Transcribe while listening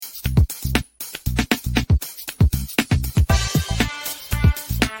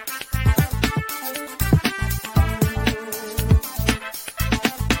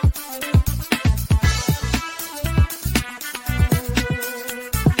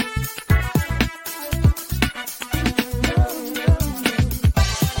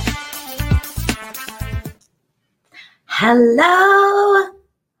Hello.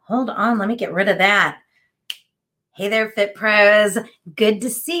 Hold on. Let me get rid of that. Hey there, Fit Pros. Good to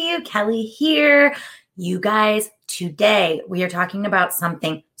see you. Kelly here. You guys, today we are talking about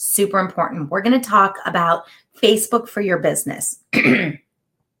something super important. We're going to talk about Facebook for your business.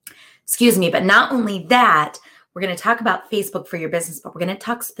 Excuse me. But not only that, we're going to talk about Facebook for your business, but we're going to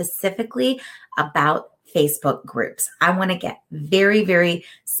talk specifically about Facebook groups. I want to get very, very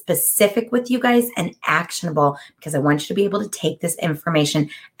specific with you guys and actionable because I want you to be able to take this information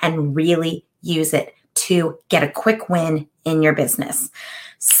and really use it to get a quick win in your business.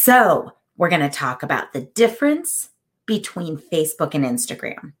 So we're going to talk about the difference between Facebook and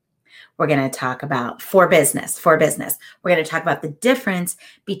Instagram. We're going to talk about for business. We're going to talk about the difference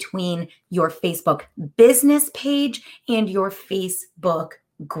between your Facebook business page and your Facebook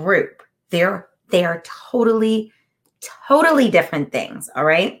group. They are totally different things. All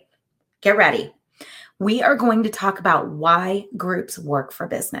right. Get ready. We are going to talk about why groups work for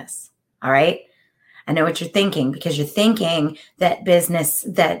business. All right. I know what you're thinking because you're thinking that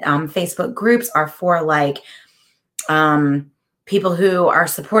Facebook groups are for like people who are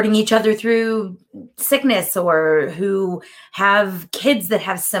supporting each other through sickness or who have kids that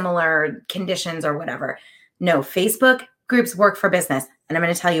have similar conditions or whatever. No, Facebook groups work for business. And I'm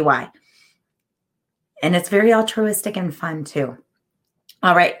going to tell you why. And it's very altruistic and fun too.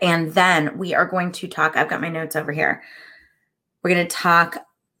 All right. And then we are going to talk, I've got my notes over here. We're going to talk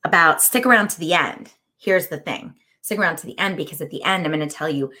about stick around to the end. Here's the thing. Stick around to the end because at the end, I'm going to tell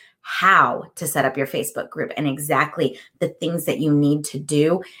you how to set up your Facebook group and exactly the things that you need to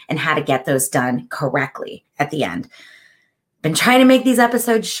do and how to get those done correctly at the end. Been trying to make these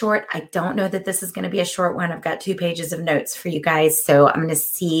episodes short. I don't know that this is going to be a short one. I've got 2 pages of notes for you guys. So I'm going to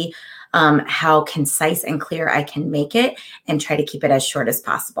see how concise and clear I can make it and try to keep it as short as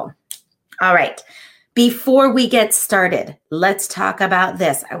possible. All right. Before we get started, let's talk about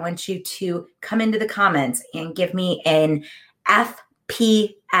this. I want you to come into the comments and give me an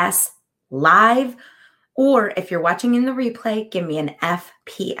FPS live, or if you're watching in the replay, give me an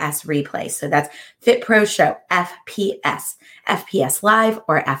FPS replay. So that's Fit Pro Show, FPS live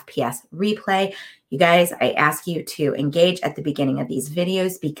or FPS replay. You guys, I ask you to engage at the beginning of these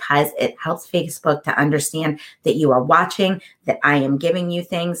videos because it helps Facebook to understand that you are watching, that I am giving you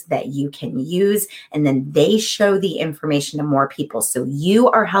things that you can use, and then they show the information to more people. So you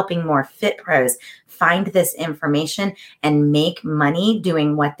are helping more Fit Pros find this information and make money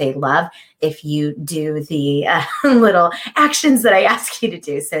doing what they love if you do the little actions that I ask you to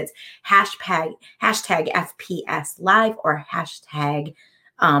do. So it's hashtag FPS live or hashtag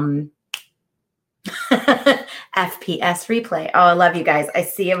FPS replay. Oh, I love you guys. I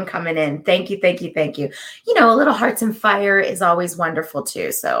see them coming in. Thank you. You know, a little hearts and fire is always wonderful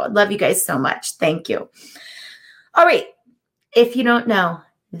too. So I love you guys so much. Thank you. All right. If you don't know,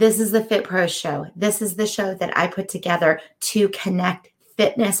 this is the Fit Pro Show. This is the show that I put together to connect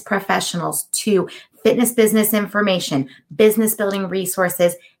fitness professionals to fitness business information, business building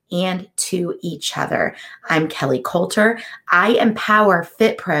resources, and to each other. I'm Kelly Coulter. I empower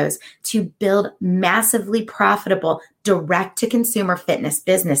Fit Pros to build massively profitable direct-to-consumer fitness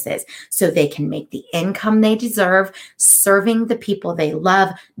businesses so they can make the income they deserve, serving the people they love,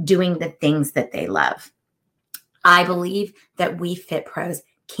 doing the things that they love. I believe that we Fit Pros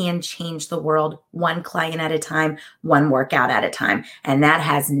can change the world one client at a time, one workout at a time. And that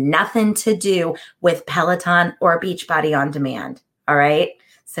has nothing to do with Peloton or Beachbody On Demand. All right.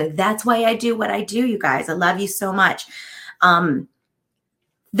 So that's why I do what I do, you guys. I love you so much.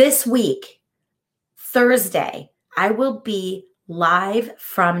 This week, Thursday, I will be live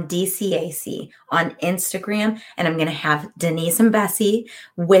from DCAC on Instagram, and I'm going to have Denise and Bessie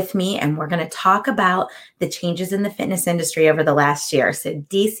with me, and we're going to talk about the changes in the fitness industry over the last year. So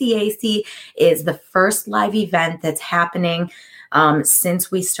DCAC is the first live event that's happening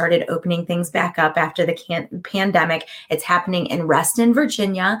since we started opening things back up after the pandemic. It's happening in Reston,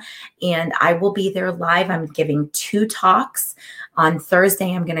 Virginia, and I will be there live. I'm giving 2 talks. On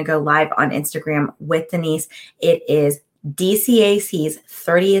Thursday, I'm going to go live on Instagram with Denise. It is DCAC's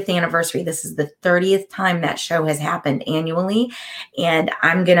 30th anniversary. This is the 30th time that show has happened annually. And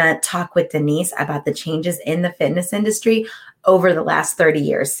I'm going to talk with Denise about the changes in the fitness industry over the last 30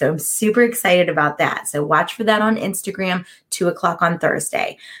 years. So I'm super excited about that. So watch for that on Instagram, 2:00 on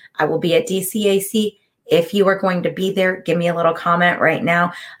Thursday. I will be at DCAC. If you are going to be there, give me a little comment right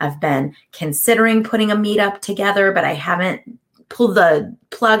now. I've been considering putting a meetup together, but I haven't pulled the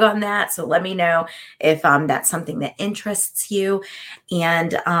plug on that. So let me know if that's something that interests you.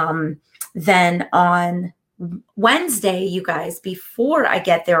 And then on Wednesday, you guys, before I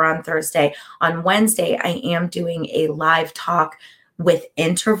get there on Thursday, on Wednesday, I am doing a live talk with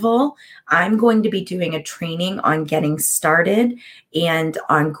Interval. I'm going to be doing a training on getting started and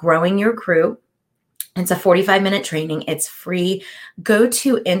on growing your group. It's a 45-minute training. It's free. Go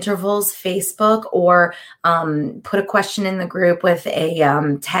to Interval's Facebook or put a question in the group with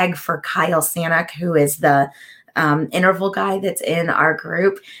a tag for Kyle Sanek, who is the interval guy that's in our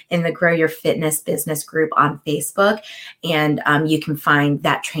group, in the Grow Your Fitness Business group on Facebook. And you can find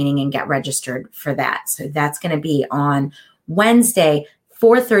that training and get registered for that. So that's going to be on Wednesday,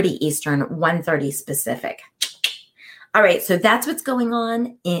 4:30 Eastern, 1:30 Pacific. All right, so that's what's going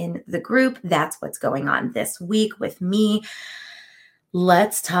on in the group. That's what's going on this week with me.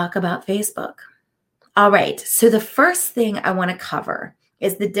 Let's talk about Facebook. All right, so the first thing I want to cover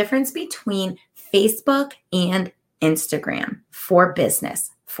is the difference between Facebook and Instagram for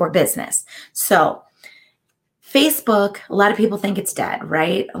business. So Facebook, a lot of people think it's dead,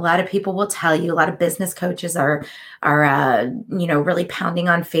 right? A lot of people will tell you, a lot of business coaches are really pounding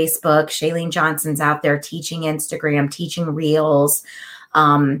on Facebook. Shailene Johnson's out there teaching Instagram, teaching Reels.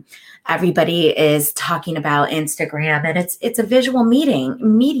 Everybody is talking about Instagram, and it's a visual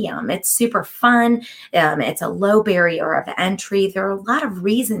medium. It's super fun. It's a low barrier of entry. There are a lot of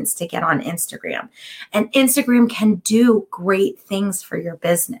reasons to get on Instagram, and Instagram can do great things for your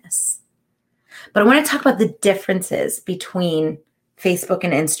business. But I want to talk about the differences between Facebook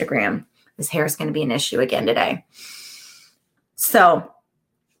and Instagram. This hair is going to be an issue again today. So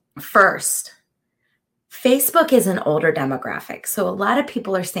first, Facebook is an older demographic. So a lot of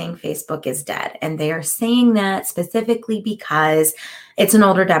people are saying Facebook is dead, and they are saying that specifically because it's an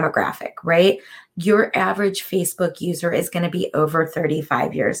older demographic, right? Your average Facebook user is going to be over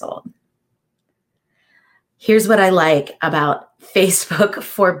 35 years old. Here's what I like about Facebook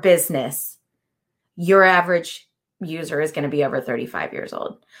for business. Your average user is going to be over 35 years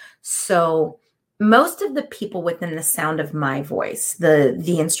old. So most of the people within the sound of my voice,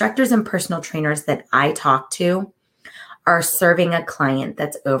 the instructors and personal trainers that I talk to, are serving a client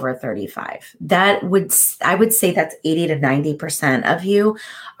that's over 35. I would say that's 80 to 90% of you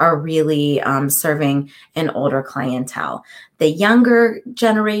are really serving an older clientele. The younger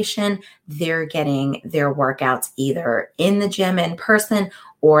generation, they're getting their workouts either in the gym in person,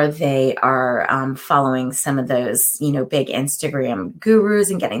 or they are following some of those, big Instagram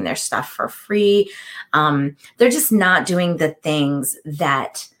gurus and getting their stuff for free. They're just not doing the things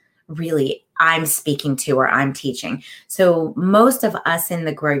that really I'm speaking to or I'm teaching. So most of us in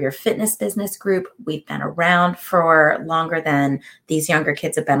the Grow Your Fitness Business group, we've been around for longer than these younger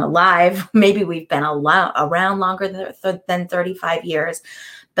kids have been alive. Maybe we've been around longer than 35 years.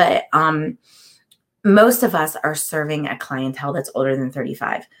 But most of us are serving a clientele that's older than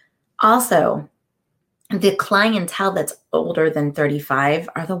 35. Also, the clientele that's older than 35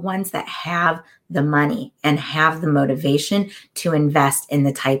 are the ones that have the money and have the motivation to invest in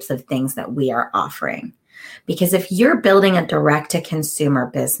the types of things that we are offering. Because if you're building a direct-to-consumer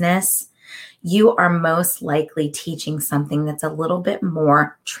business, you are most likely teaching something that's a little bit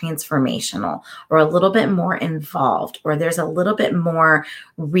more transformational or a little bit more involved, or there's a little bit more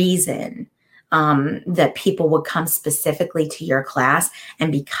reason that people would come specifically to your class.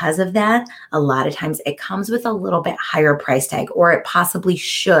 And because of that, a lot of times it comes with a little bit higher price tag, or it possibly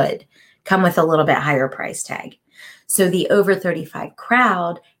should come with a little bit higher price tag. So the over 35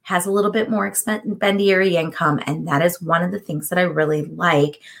 crowd has a little bit more spendier income. And that is one of the things that I really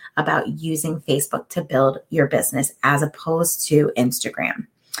like about using Facebook to build your business as opposed to Instagram.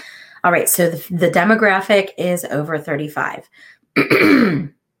 All right. So the demographic is over 35.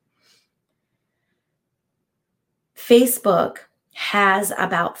 Facebook has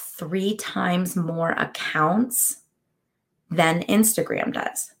about 3 times more accounts than Instagram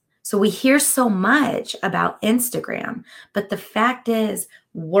does. So we hear so much about Instagram, but the fact is,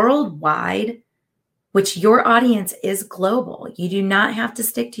 worldwide, which your audience is global, you do not have to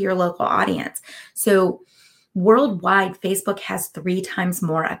stick to your local audience. So worldwide, Facebook has 3 times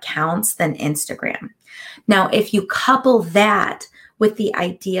more accounts than Instagram. Now, if you couple that with the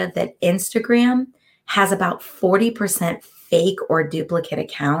idea that Instagram has about 40% fake or duplicate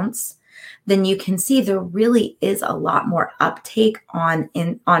accounts, then you can see there really is a lot more uptake on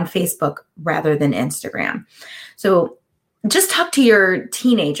Facebook rather than Instagram. So just talk to your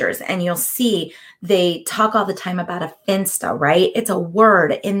teenagers and you'll see they talk all the time about a Finsta, right? It's a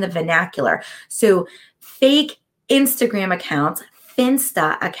word in the vernacular. So fake Instagram accounts,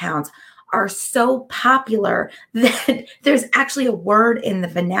 Finsta accounts, are so popular that there's actually a word in the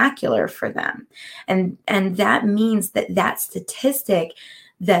vernacular for them. And that means that statistic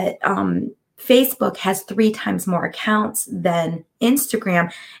that Facebook has 3 times more accounts than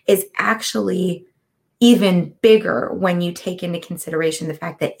Instagram is actually even bigger when you take into consideration the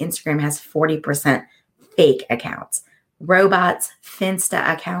fact that Instagram has 40% fake accounts. Robots,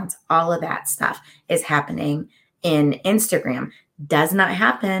 Finsta accounts, all of that stuff is happening in Instagram. Does not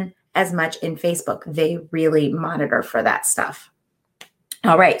happen as much in Facebook. They really monitor for that stuff.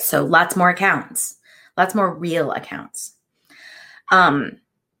 All right, so lots more accounts, lots more real accounts.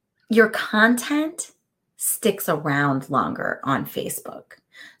 Your content sticks around longer on Facebook.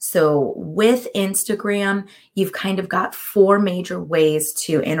 So with Instagram, you've kind of got 4 major ways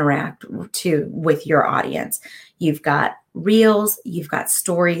to interact with your audience. You've got Reels, you've got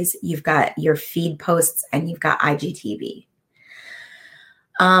Stories, you've got your feed posts, and you've got IGTV.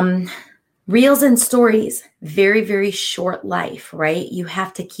 Reels and Stories, very, very short life, right? You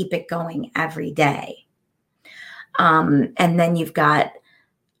have to keep it going every day. And then you've got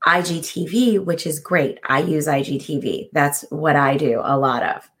IGTV, which is great. I use IGTV. That's what I do a lot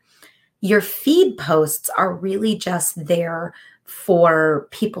of. Your feed posts are really just there for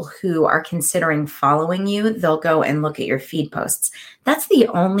people who are considering following you. They'll go and look at your feed posts. That's the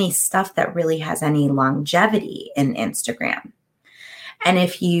only stuff that really has any longevity in Instagram. And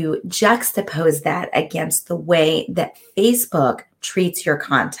if you juxtapose that against the way that Facebook treats your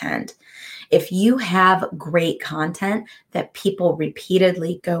content, if you have great content that people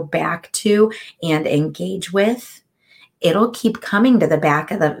repeatedly go back to and engage with, it'll keep coming to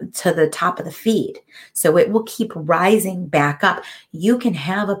the top of the feed. So it will keep rising back up. You can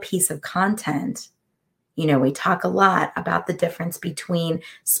have a piece of content. You know, we talk a lot about the difference between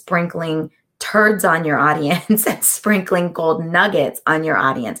sprinkling turds on your audience and sprinkling gold nuggets on your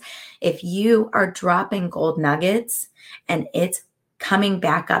audience. If you are dropping gold nuggets and it's coming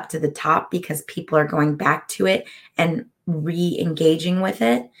back up to the top because people are going back to it and re-engaging with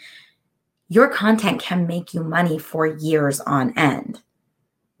it, your content can make you money for years on end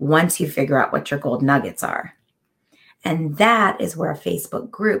once you figure out what your gold nuggets are. And that is where a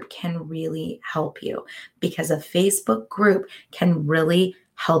Facebook group can really help you, because a Facebook group can really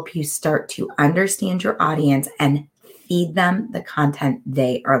help you start to understand your audience and feed them the content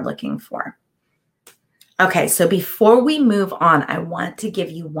they are looking for. Okay, so before we move on, I want to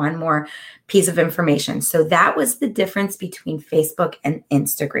give you one more piece of information. So that was the difference between Facebook and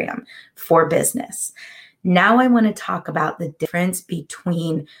Instagram for business. Now I want to talk about the difference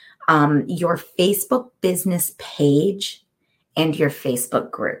between your Facebook business page and your Facebook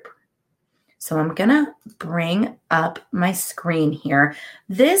group. So I'm going to bring up my screen here.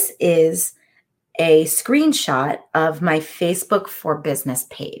 This is a screenshot of my Facebook for Business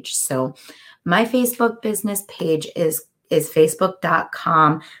page. So my Facebook business page is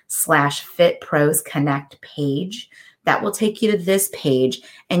facebook.com/fitprosconnect page. That will take you to this page.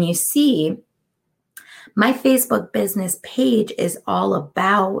 And you see my Facebook business page is all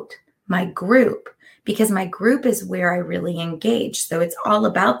about my group, because my group is where I really engage. So it's all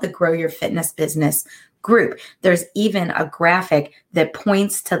about the Grow Your Fitness Business group. There's even a graphic that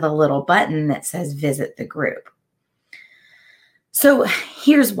points to the little button that says visit the group. So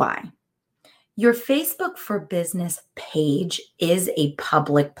here's why. Your Facebook for Business page is a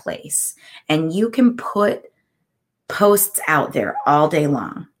public place, and you can put posts out there all day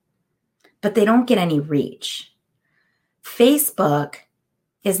long, but they don't get any reach. Facebook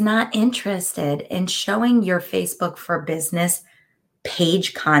is not interested in showing your Facebook for Business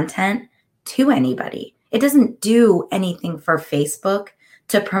page content to anybody. It doesn't do anything for Facebook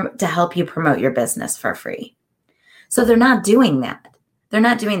to help you promote your business for free. So they're not doing that. They're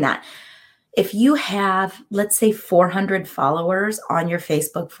not doing that. If you have, let's say, 400 followers on your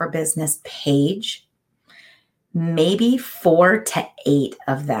Facebook for Business page, maybe 4 to 8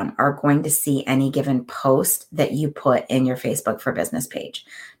 of them are going to see any given post that you put in your Facebook for Business page.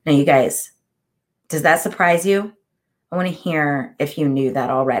 Now, you guys, does that surprise you? I want to hear if you knew that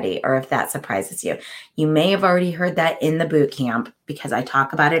already, or if that surprises you. You may have already heard that in the boot camp, because I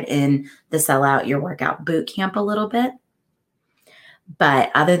talk about it in the Sell Out Your Workout boot camp a little bit.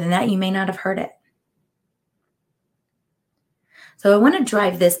 But other than that, you may not have heard it. So I want to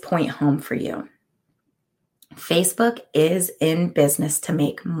drive this point home for you. Facebook is in business to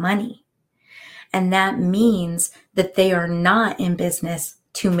make money. And that means that they are not in business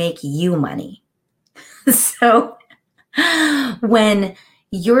to make you money. So when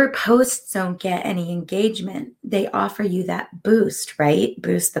your posts don't get any engagement, they offer you that boost, right?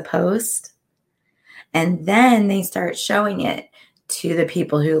 Boost the post. And then they start showing it to the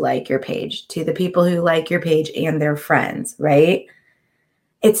people who like your page, to the people who like your page and their friends, right?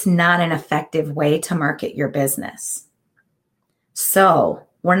 It's not an effective way to market your business. So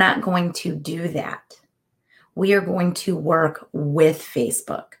We're not going to do that. We are going to work with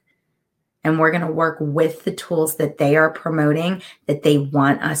Facebook, and we're going to work with the tools that they are promoting that they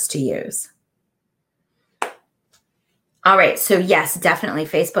want us to use. All right. So yes, definitely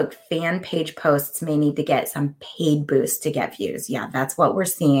Facebook fan page posts may need to get some paid boost to get views. Yeah, that's what we're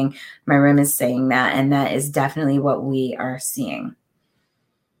seeing. My room is saying that, and that is definitely what we are seeing.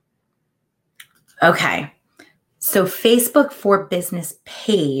 Okay. So Facebook for Business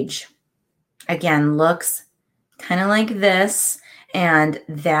page, again, looks kind of like this, and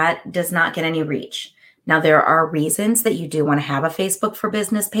that does not get any reach. Now, there are reasons that you do want to have a Facebook for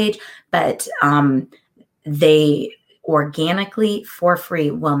Business page, but they organically for free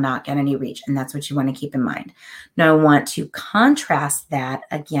will not get any reach. And that's what you want to keep in mind. Now, I want to contrast that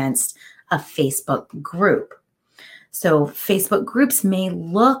against a Facebook group. So Facebook groups may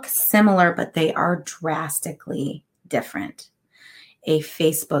look similar, but they are drastically different. A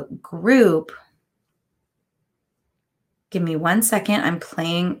Facebook group, give me 1 second. I'm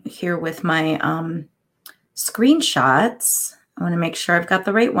playing here with my screenshots. I want to make sure I've got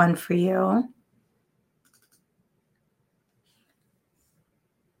the right one for you.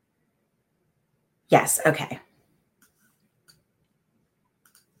 Yes, okay.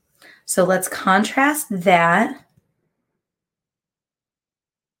 So let's contrast that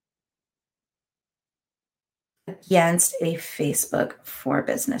against a Facebook for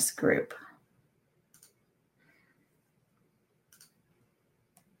Business group.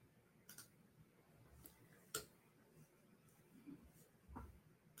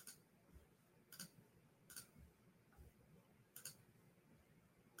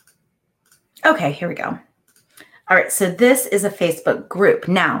 Okay, here we go. All right, so this is a Facebook group.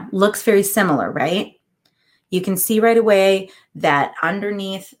 Now, looks very similar, right? You can see right away that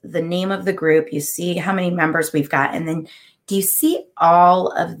underneath the name of the group, you see how many members we've got. And then do you see all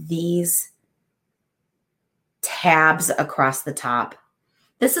of these tabs across the top?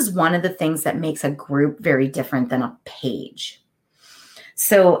 This is one of the things that makes a group very different than a page.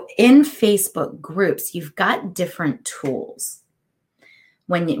 So in Facebook groups, you've got different tools.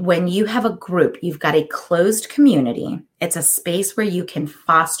 When you have a group, you've got a closed community. It's a space where you can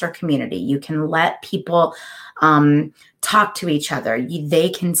foster community. You can let people talk to each other. They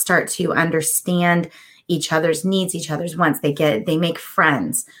can start to understand each other's needs, each other's wants. They make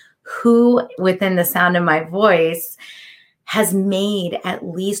friends. Who within the sound of my voice has made at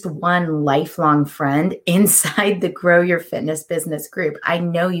least one lifelong friend inside the Grow Your Fitness Business group? I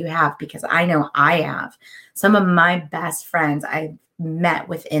know you have, because I know I have. Some of my best friends I've met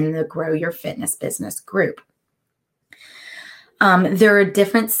within the Grow Your Fitness Business group. There are a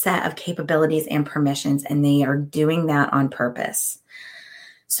different set of capabilities and permissions, and they are doing that on purpose.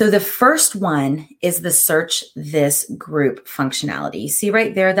 So the first one is the search this group functionality. You see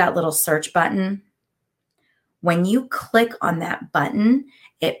right there, that little search button? When you click on that button,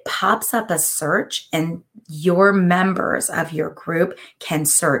 it pops up a search, and your members of your group can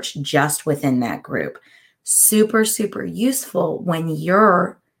search just within that group. Super, super useful when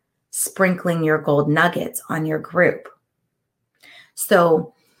you're sprinkling your gold nuggets on your group.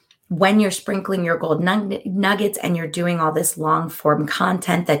 So when you're sprinkling your gold nuggets and you're doing all this long form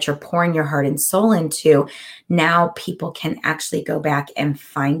content that you're pouring your heart and soul into, now people can actually go back and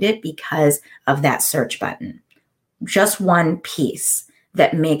find it because of that search button. Just one piece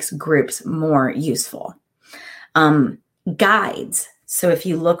that makes groups more useful. Guides. So if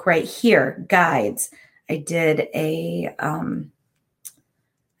you look right here, guides, I did a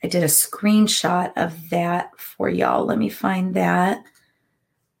screenshot of that for y'all. Let me find that.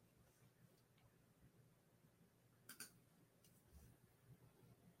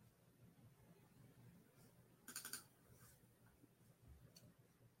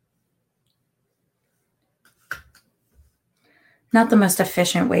 Not the most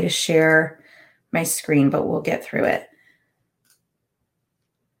efficient way to share my screen, but we'll get through it.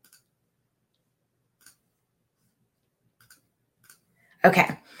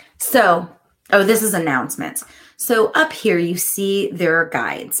 Okay, so, this is announcements. So up here, you see there are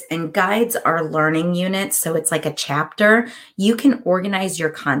guides, and guides are learning units. So it's like a chapter. You can organize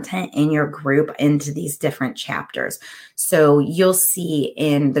your content in your group into these different chapters. So you'll see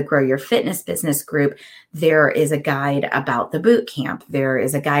in the Grow Your Fitness Business group, there is a guide about the boot camp. There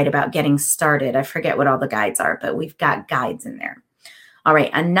is a guide about getting started. I forget what all the guides are, but we've got guides in there. All right,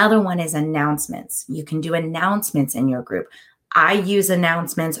 another one is announcements. You can do announcements in your group. I use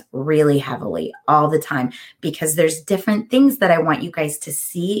announcements really heavily all the time because there's different things that I want you guys to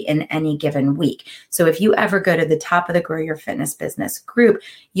see in any given week. So if you ever go to the top of the Grow Your Fitness Business group,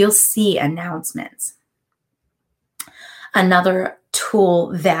 you'll see announcements. Another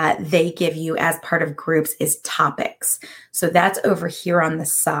tool that they give you as part of groups is topics. So that's over here on the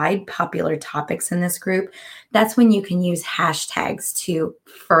side, popular topics in this group. That's when you can use hashtags to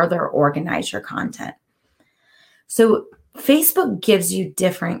further organize your content. So Facebook gives you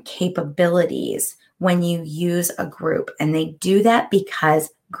different capabilities when you use a group, and they do that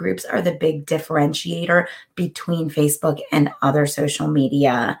because groups are the big differentiator between Facebook and other social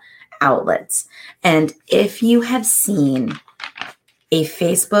media outlets. And if you have seen a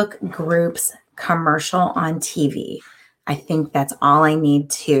Facebook groups commercial on TV, I think that's all I need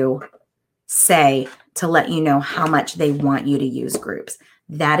to say to let you know how much they want you to use groups.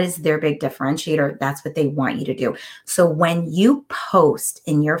 That is their big differentiator. That's what they want you to do. So when you post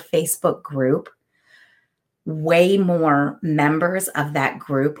in your Facebook group, way more members of that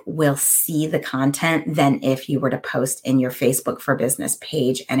group will see the content than if you were to post in your Facebook for Business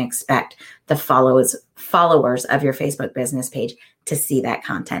page and expect the followers of your Facebook business page to see that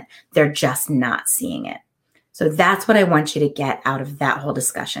content. They're just not seeing it. So that's what I want you to get out of that whole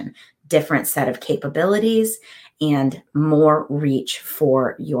discussion. Different set of capabilities and more reach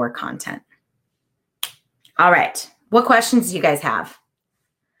for your content. All right. What questions do you guys have?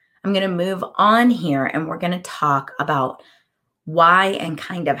 I'm going to move on here and we're going to talk about why and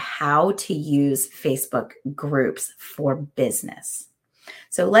kind of how to use Facebook groups for business.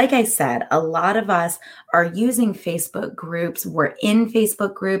 So like I said, a lot of us are using Facebook groups. We're in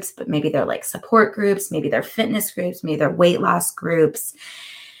Facebook groups, but maybe they're like support groups, maybe they're fitness groups, maybe they're weight loss groups.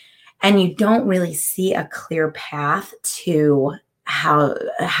 And you don't really see a clear path to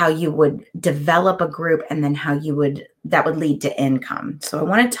how you would develop a group and then that would lead to income. So I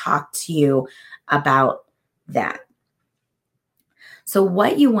want to talk to you about that. So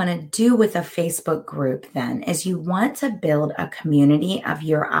what you want to do with a Facebook group then is you want to build a community of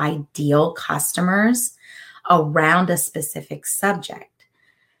your ideal customers around a specific subject.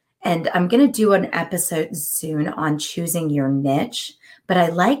 And I'm going to do an episode soon on choosing your niche. But I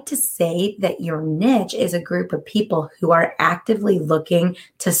like to say that your niche is a group of people who are actively looking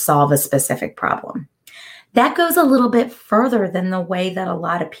to solve a specific problem. That goes a little bit further than the way that a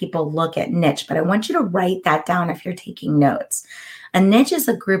lot of people look at niche, but I want you to write that down if you're taking notes. A niche is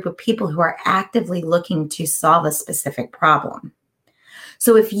a group of people who are actively looking to solve a specific problem.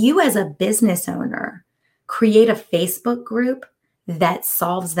 So if you as a business owner create a Facebook group that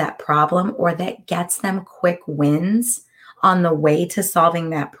solves that problem or that gets them quick wins on the way to solving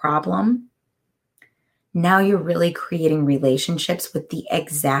that problem, now you're really creating relationships with the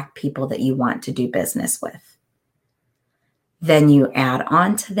exact people that you want to do business with. Then you add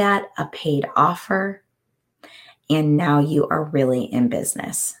on to that a paid offer, and now you are really in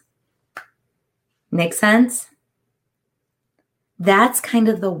business. Make sense? That's kind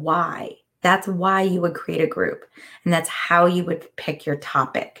of the why. That's why you would create a group, and that's how you would pick your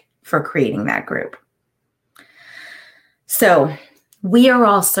topic for creating that group. So we are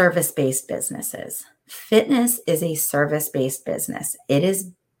all service-based businesses. Fitness is a service-based business. It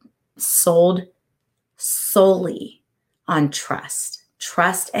is sold solely on trust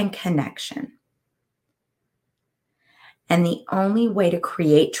and connection. And the only way to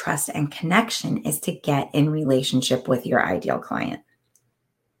create trust and connection is to get in relationship with your ideal client.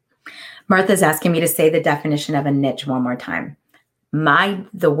 Martha's asking me to say the definition of a niche one more time.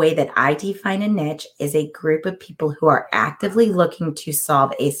 The way that I define a niche is a group of people who are actively looking to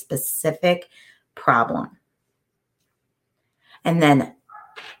solve a specific problem. And then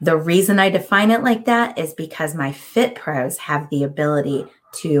the reason I define it like that is because my Fit Pros have the ability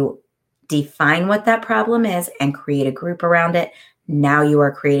to define what that problem is and create a group around it. Now you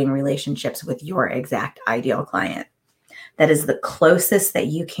are creating relationships with your exact ideal client. That is the closest that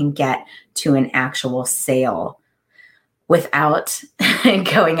you can get to an actual sale without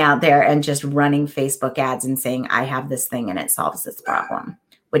going out there and just running Facebook ads and saying, I have this thing and it solves this problem,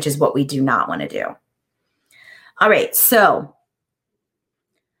 which is what we do not want to do. All right, so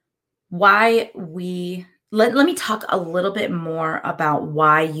let me talk a little bit more about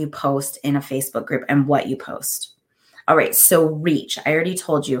why you post in a Facebook group and what you post. All right, so reach. I already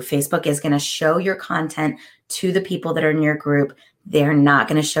told you, Facebook is going to show your content to the people that are in your group. They're not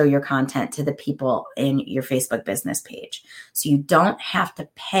going to show your content to the people in your Facebook business page. So you don't have to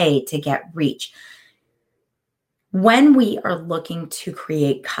pay to get reach. When we are looking to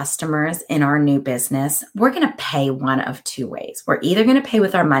create customers in our new business, we're going to pay one of two ways. We're either going to pay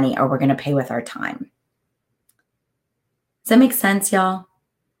with our money or we're going to pay with our time. Does that make sense, y'all?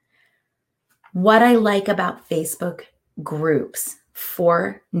 What I like about Facebook groups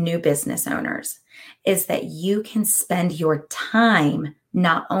for new business owners is that you can spend your time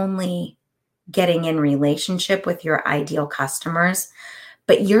not only getting in relationship with your ideal customers,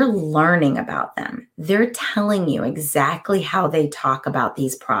 but you're learning about them. They're telling you exactly how they talk about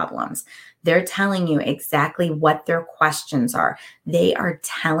these problems. They're telling you exactly what their questions are. They are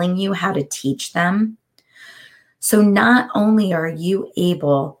telling you how to teach them. So not only are you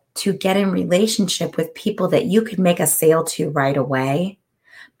able to get in relationship with people that you could make a sale to right away,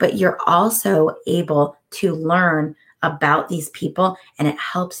 but you're also able to learn about these people, and it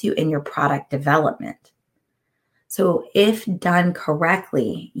helps you in your product development. So if done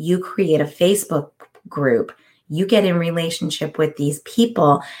correctly, you create a Facebook group, you get in relationship with these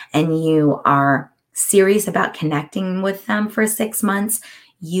people, and you are serious about connecting with them for 6 months,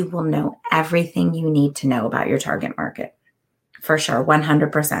 you will know everything you need to know about your target market. For sure,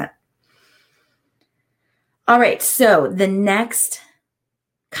 100%. All right, so the next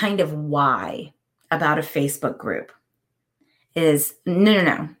kind of why about a Facebook group is,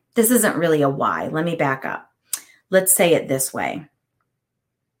 no. This isn't really a why. Let me back up. Let's say it this way.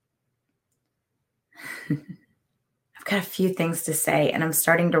 I've got a few things to say, and I'm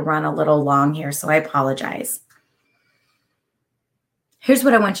starting to run a little long here, so I apologize. Here's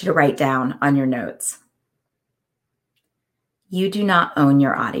what I want you to write down on your notes. You do not own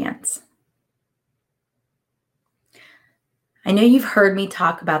your audience. I know you've heard me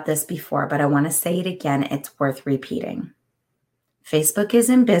talk about this before, but I want to say it again. It's worth repeating. Facebook is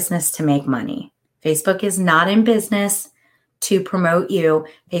in business to make money. Facebook is not in business to promote you.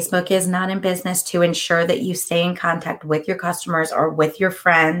 Facebook is not in business to ensure that you stay in contact with your customers or with your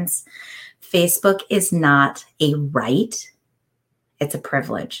friends. Facebook is not a right. It's a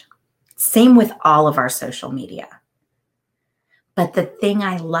privilege. Same with all of our social media. But the thing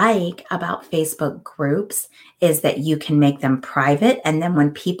I like about Facebook groups is that you can make them private. And then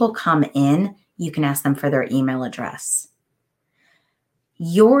when people come in, you can ask them for their email address.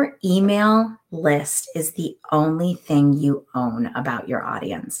 Your email list is the only thing you own about your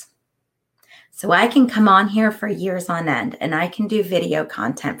audience. So I can come on here for years on end, and I can do video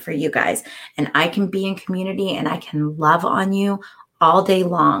content for you guys, and I can be in community, and I can love on you all day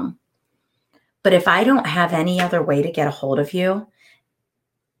long. But if I don't have any other way to get a hold of you,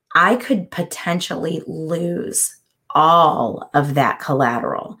 I could potentially lose all of that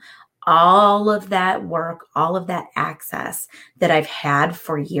collateral, all of that work, all of that access that I've had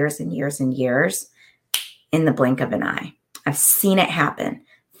for years and years and years in the blink of an eye. I've seen it happen.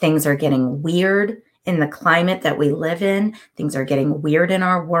 Things are getting weird in the climate that we live in. Things are getting weird in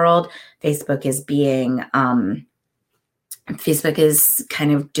our world. Facebook is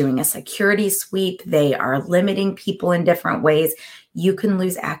kind of doing a security sweep. They are limiting people in different ways. You can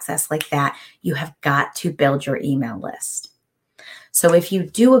lose access like that. You have got to build your email list. So if you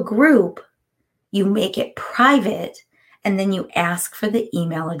do a group, you make it private, and then you ask for the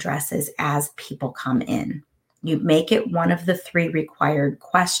email addresses as people come in. You make it one of the 3 required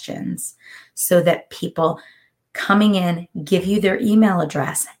questions so that people coming in give you their email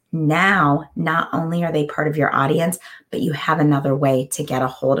address. Now, not only are they part of your audience, but you have another way to get a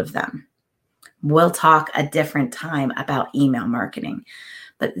hold of them. We'll talk a different time about email marketing,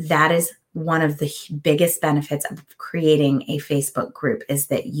 but that is one of the biggest benefits of creating a Facebook group is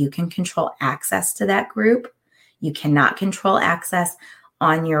that you can control access to that group. You cannot control access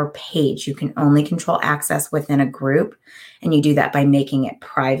on your page. You can only control access within a group, and you do that by making it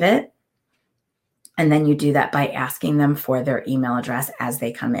private. And then you do that by asking them for their email address as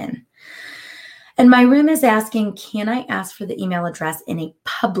they come in. And my room is asking, can I ask for the email address in a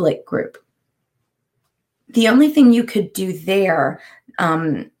public group? The only thing you could do there,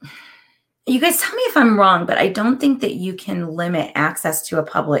 you guys tell me if I'm wrong, but I don't think that you can limit access to a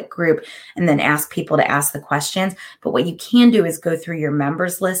public group and then ask people to ask the questions. But what you can do is go through your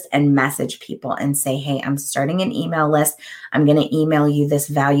members list and message people and say, hey, I'm starting an email list. I'm going to email you this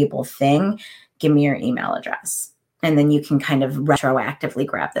valuable thing. Give me your email address. And then you can kind of retroactively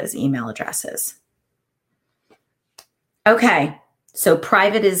grab those email addresses. Okay. So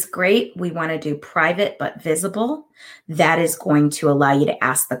private is great. We want to do private but visible. That is going to allow you to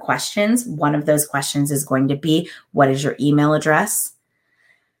ask the questions. One of those questions is going to be, what is your email address?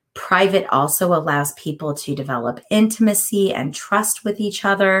 Private also allows people to develop intimacy and trust with each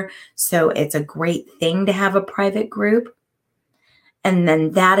other. So it's a great thing to have a private group. And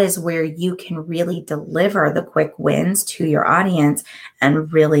then that is where you can really deliver the quick wins to your audience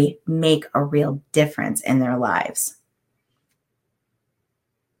and really make a real difference in their lives.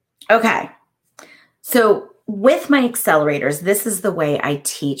 Okay, so with my accelerators, this is the way I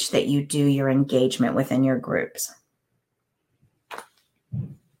teach that you do your engagement within your groups.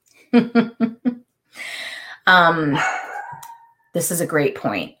 This is a great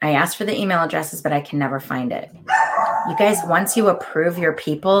point. I asked for the email addresses, but I can never find it. You guys, once you approve your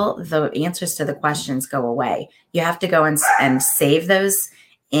people, the answers to the questions go away. You have to go and save those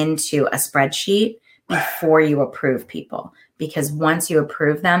into a spreadsheet before you approve people. Because once you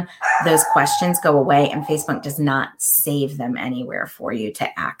approve them, those questions go away and Facebook does not save them anywhere for you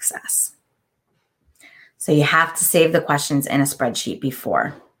to access. So you have to save the questions in a spreadsheet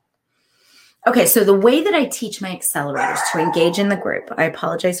before. Okay, so the way that I teach my accelerators to engage in the group, I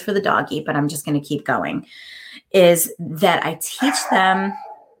apologize for the doggy, but I'm just going to keep going, is that I teach them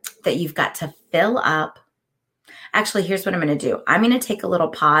that you've got to fill up. Actually, here's what I'm going to do. I'm going to take a little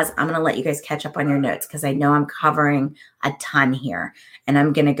pause. I'm going to let you guys catch up on your notes because I know I'm covering a ton here. And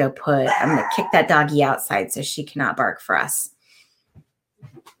I'm going to I'm going to kick that doggy outside so she cannot bark for us.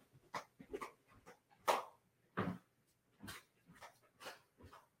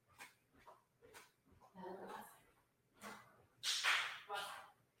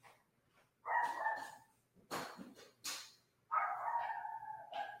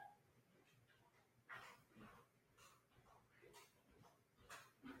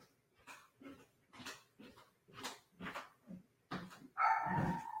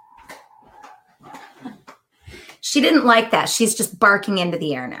 She didn't like that. She's just barking into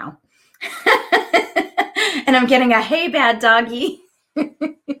the air now. And I'm getting a hey, bad doggy.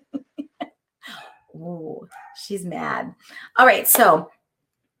 Ooh, she's mad. All right. So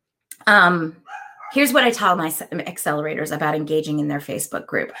here's what I tell my accelerators about engaging in their Facebook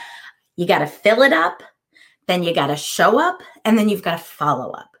group. You got to fill it up, then you got to show up, and then you've got to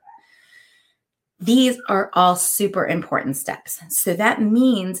follow up. These are all super important steps. So that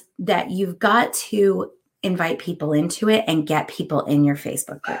means that you've got to invite people into it and get people in your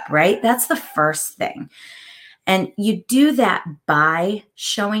Facebook group, right? That's the first thing. And you do that by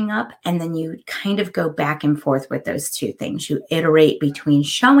showing up, and then you kind of go back and forth with those two things. You iterate between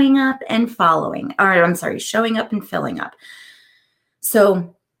showing up and showing up and filling up.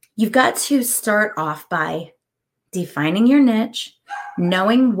 So you've got to start off by defining your niche,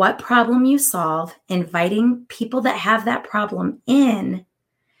 knowing what problem you solve, inviting people that have that problem in,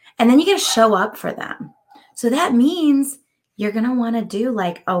 and then you got to show up for them. So that means you're going to want to do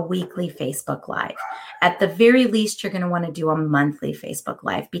like a weekly Facebook Live. At the very least, you're going to want to do a monthly Facebook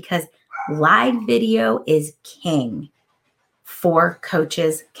Live because live video is king for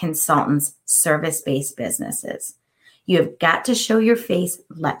coaches, consultants, service-based businesses. You have got to show your face,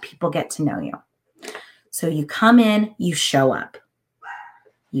 let people get to know you. So you come in, you show up.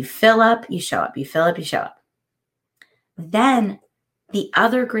 You fill up, you show up. You fill up, you show up. Then the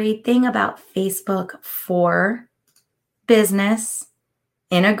other great thing about Facebook for business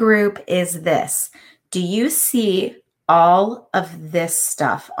in a group is this. Do you see all of this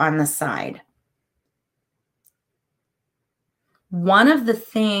stuff on the side? One of the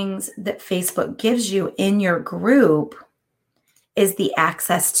things that Facebook gives you in your group is the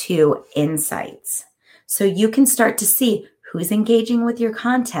access to insights. So you can start to see who's engaging with your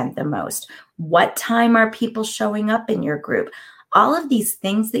content the most. What time are people showing up in your group? All of these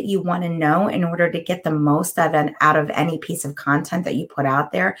things that you want to know in order to get the most out of any piece of content that you put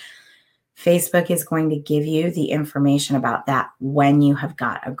out there, Facebook is going to give you the information about that when you have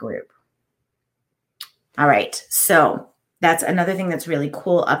got a group. All right, so that's another thing that's really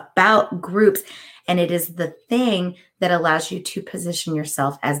cool about groups, and it is the thing that allows you to position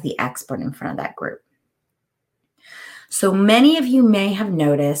yourself as the expert in front of that group. So many of you may have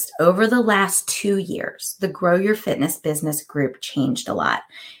noticed over the last 2 years, the Grow Your Fitness Business group changed a lot.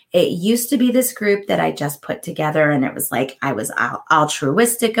 It used to be this group that I just put together, and it was like I was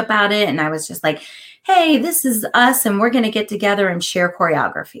altruistic about it. And I was just like, hey, this is us, and we're going to get together and share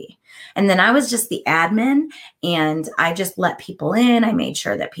choreography. And then I was just the admin, and I just let people in. I made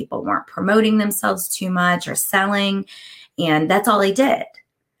sure that people weren't promoting themselves too much or selling, and that's all I did.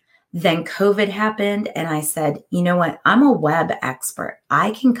 Then COVID happened, and I said, you know what? I'm a web expert.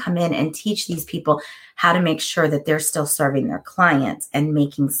 I can come in and teach these people how to make sure that they're still serving their clients and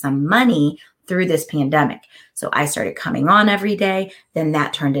making some money through this pandemic. So I started coming on every day. Then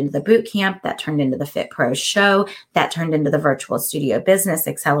that turned into the boot camp. That turned into the Fit Pros show. That turned into the Virtual Studio Business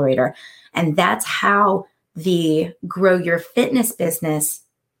Accelerator. And that's how the Grow Your Fitness Business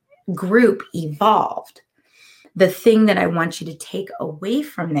group evolved. The thing that I want you to take away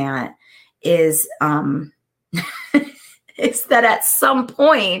from that is, is that at some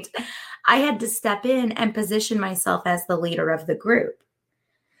point I had to step in and position myself as the leader of the group.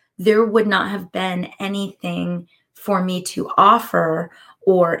 There would not have been anything for me to offer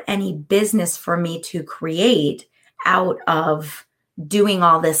or any business for me to create out of doing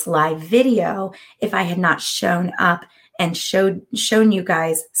all this live video if I had not shown up and shown you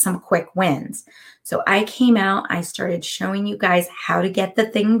guys some quick wins. So I came out, I started showing you guys how to get the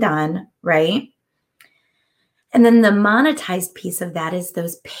thing done, right? And then the monetized piece of that is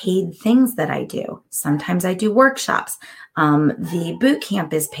those paid things that I do. Sometimes I do workshops. The boot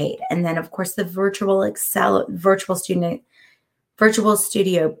camp is paid. And then, of course, the Virtual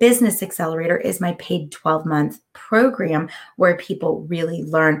Studio Business Accelerator is my paid 12-month program where people really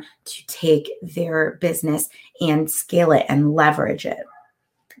learn to take their business and scale it and leverage it.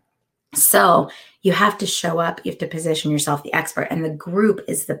 So you have to show up, you have to position yourself the expert, and the group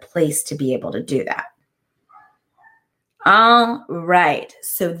is the place to be able to do that. All right.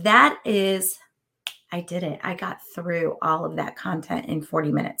 So that is, I did it. I got through all of that content in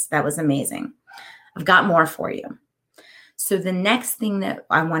 40 minutes. That was amazing. I've got more for you. So the next thing that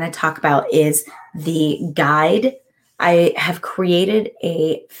I want to talk about is the guide. I have created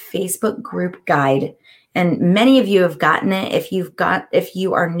a Facebook group guide, and many of you have gotten it. If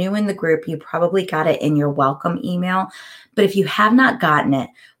you are new in the group, you probably got it in your welcome email. But if you have not gotten it,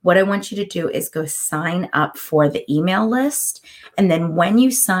 what I want you to do is go sign up for the email list. And then when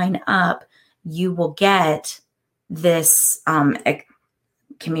you sign up, you will get this.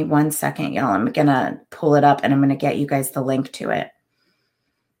 Give me 1 second, y'all. I'm going to pull it up and I'm going to get you guys the link to it.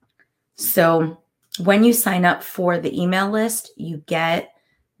 So when you sign up for the email list, you get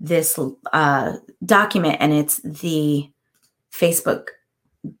this document, and it's the Facebook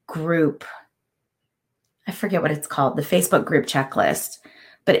group. I forget what it's called, the Facebook group checklist,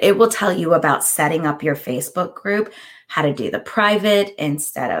 but it will tell you about setting up your Facebook group, how to do the private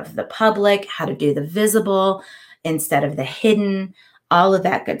instead of the public, how to do the visible instead of the hidden. All of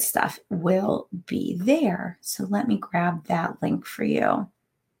that good stuff will be there. So let me grab that link for you.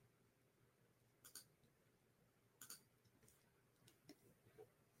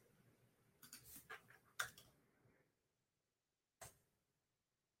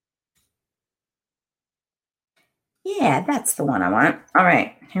 Yeah, that's the one I want. All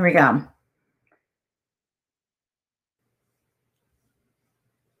right, here we go. And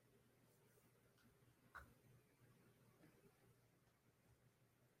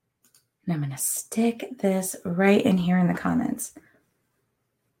I'm going to stick this right in here in the comments.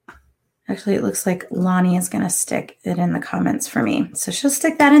 Actually, it looks like Lonnie is going to stick it in the comments for me. So she'll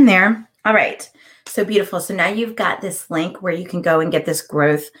stick that in there. All right. So beautiful. So now you've got this link where you can go and get this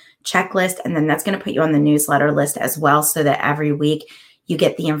growth checklist. And then that's going to put you on the newsletter list as well, so that every week you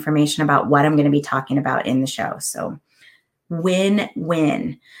get the information about what I'm going to be talking about in the show. So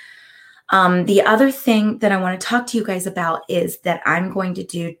win-win. The other thing that I want to talk to you guys about is that I'm going to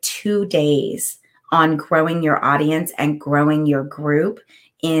do 2 days on growing your audience and growing your group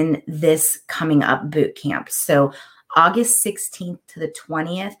in this coming up boot camp. So August 16th to the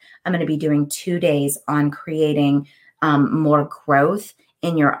 20th, I'm going to be doing 2 days on creating more growth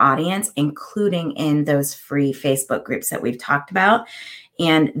in your audience, including in those free Facebook groups that we've talked about.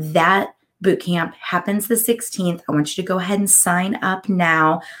 And that boot camp happens the 16th. I want you to go ahead and sign up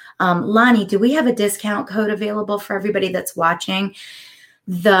now. Lonnie, do we have a discount code available for everybody that's watching?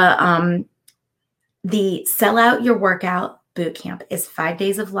 The Sell Out Your Workout boot camp is 5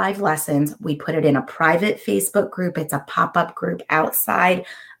 days of live lessons. We put it in a private Facebook group. It's a pop-up group outside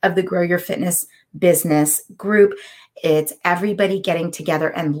of the Grow Your Fitness Business group. It's everybody getting together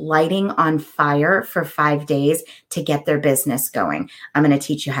and lighting on fire for 5 days to get their business going. I'm going to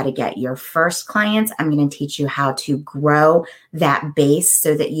teach you how to get your first clients. I'm going to teach you how to grow that base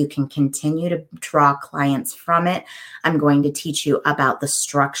so that you can continue to draw clients from it. I'm going to teach you about the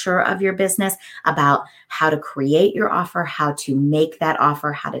structure of your business, about how to create your offer, how to make that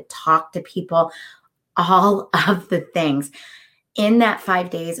offer, how to talk to people, all of the things. In that 5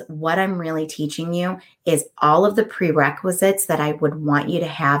 days, what I'm really teaching you is all of the prerequisites that I would want you to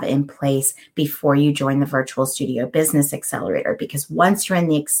have in place before you join the Virtual Studio Business Accelerator. Because once you're in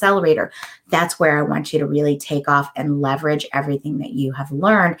the accelerator, that's where I want you to really take off and leverage everything that you have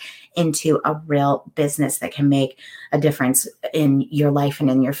learned into a real business that can make a difference in your life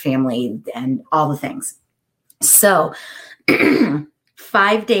and in your family and all the things. So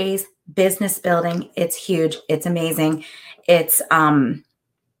 5 days, business building. It's huge. It's amazing. It's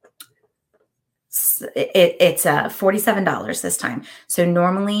 $47 this time. So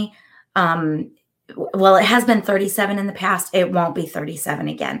normally, it has been $37 in the past. It won't be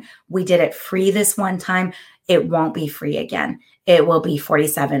 $37 again. We did it free this one time. It won't be free again. It will be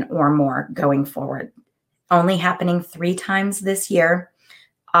 $47 or more going forward. Only happening 3 times this year.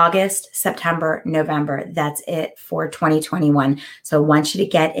 August, September, November. That's it for 2021. So I want you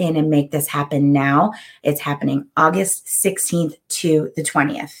to get in and make this happen now. It's happening August 16th to the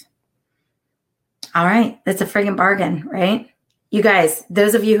 20th. All right. That's a friggin' bargain, right? You guys,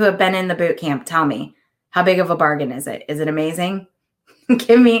 those of you who have been in the boot camp, tell me, how big of a bargain is it? Is it amazing?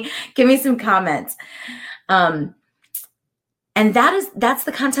 give me some comments. And that's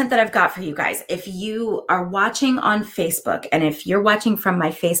the content that I've got for you guys. If you are watching on Facebook, and if you're watching from my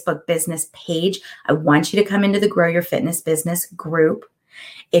Facebook business page, I want you to come into the Grow Your Fitness Business group.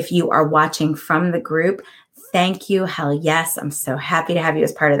 If you are watching from the group, thank you. Hell yes. I'm so happy to have you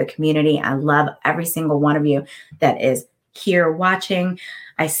as part of the community. I love every single one of you that is here watching.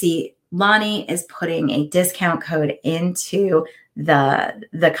 I see Lonnie is putting a discount code into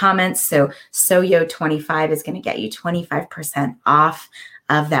the comments. So SOYO25 is going to get you 25% off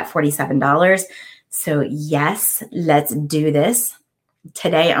of that $47. So yes, let's do this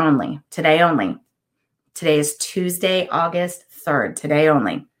today only. Today only. Today is Tuesday, August 3rd. Today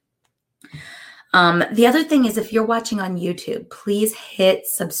only. The other thing is, if you're watching on YouTube, please hit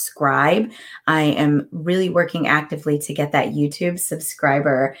subscribe. I am really working actively to get that YouTube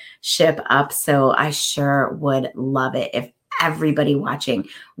subscribership up. So I sure would love it if everybody watching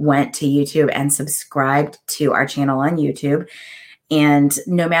went to YouTube and subscribed to our channel on YouTube. And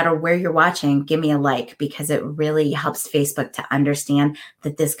no matter where you're watching, give me a like, because it really helps Facebook to understand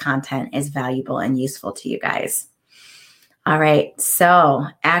that this content is valuable and useful to you guys. All right. So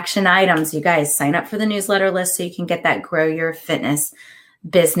action items, you guys sign up for the newsletter list so you can get that Grow Your Fitness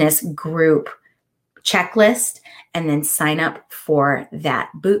Business group checklist, and then sign up for that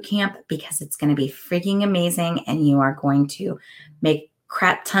boot camp, because it's going to be freaking amazing and you are going to make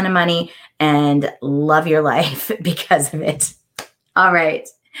crap ton of money and love your life because of it. All right.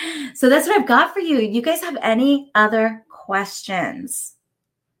 So that's what I've got for you. You guys have any other questions?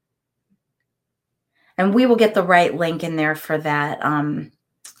 And we will get the right link in there for that,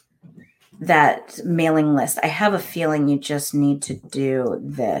 that mailing list. I have a feeling you just need to do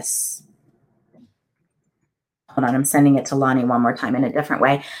this. Hold on, I'm sending it to Lonnie one more time in a different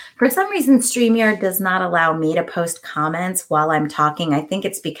way. For some reason, StreamYard does not allow me to post comments while I'm talking. I think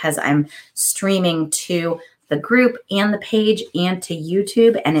it's because I'm streaming to the group and the page and to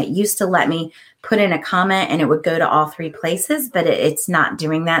YouTube. And it used to let me put in a comment and it would go to all three places, but it's not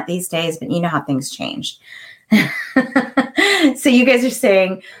doing that these days. But you know how things changed. So you guys are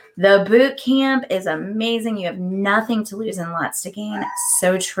saying the boot camp is amazing. You have nothing to lose and lots to gain.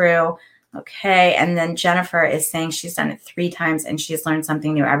 So true. Okay. And then Jennifer is saying she's done it 3 times and she's learned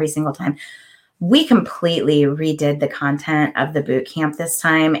something new every single time. We completely redid the content of the boot camp this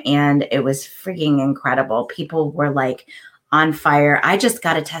time, and it was freaking incredible. People were like on fire. I just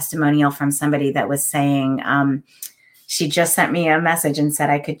got a testimonial from somebody that was saying, she just sent me a message and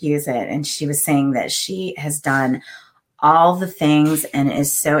said I could use it. And she was saying that she has done all the things and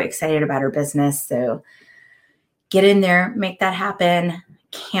is so excited about her business. So get in there, make that happen.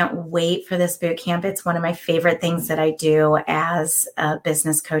 Can't wait for this boot camp. It's one of my favorite things that I do as a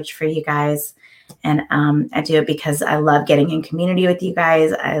business coach for you guys. And I do it because I love getting in community with you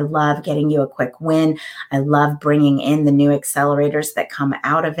guys. I love getting you a quick win. I love bringing in the new accelerators that come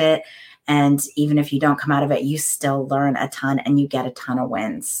out of it. And even if you don't come out of it, you still learn a ton and you get a ton of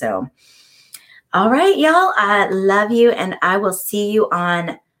wins. So, all right, y'all, I love you. And I will see you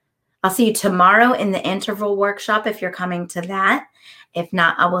I'll see you tomorrow in the interval workshop if you're coming to that. If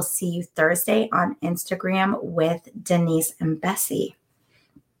not, I will see you Thursday on Instagram with Denise and Bessie.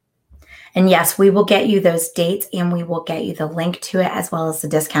 And yes, we will get you those dates and we will get you the link to it as well as the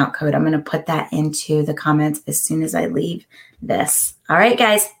discount code. I'm going to put that into the comments as soon as I leave this. All right,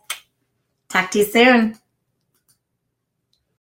 guys. Talk to you soon.